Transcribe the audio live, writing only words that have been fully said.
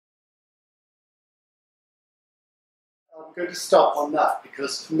I'm going to stop on that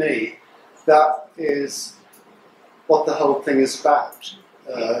because for me, that is what the whole thing is about,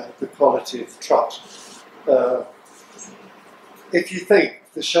 the quality of the trot. If you think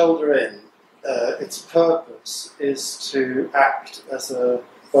the shoulder in, its purpose is to act as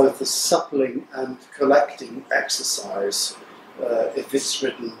both a suppling and collecting exercise if it's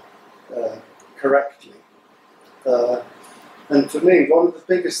ridden correctly. And for me, one of the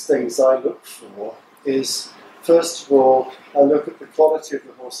biggest things I look for is, first of all, I look at the quality of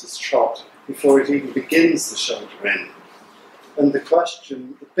the horse's trot before it even begins the shoulder in. And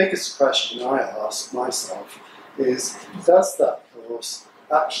the biggest question I ask myself is, does that horse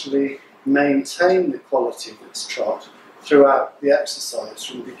actually maintain the quality of its trot throughout the exercise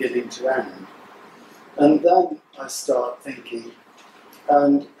from beginning to end? And then I start thinking,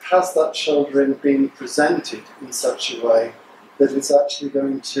 and has that shoulder in been presented in such a way that it's actually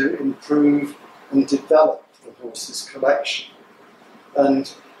going to improve and develop the horse's collection?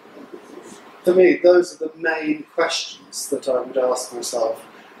 And for me, those are the main questions that I would ask myself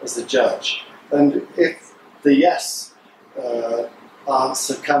as a judge. And if the yes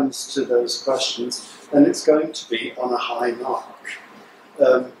answer comes to those questions, then it's going to be on a high mark.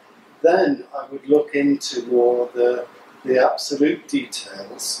 Then I would look into more the absolute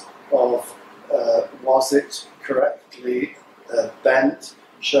details of was it correctly bent,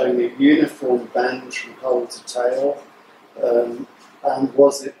 showing a uniform bend from poll to tail, and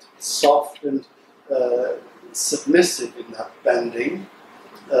was it soft and submissive in that bending.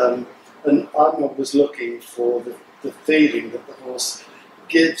 And I'm always looking for the feeling that the horse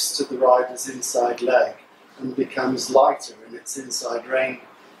gives to the rider's inside leg and becomes lighter in its inside rein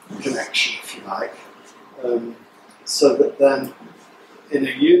connection, if you like. So that then, in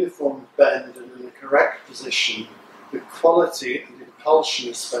a uniform bend and in a correct position, the quality and impulsion,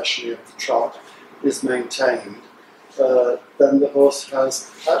 especially of the trot, is maintained. Then the horse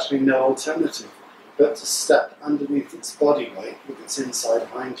has actually no alternative but to step underneath its body weight with its inside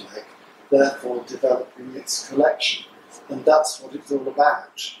hind leg, therefore developing its collection. And that's what it's all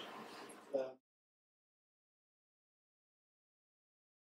about.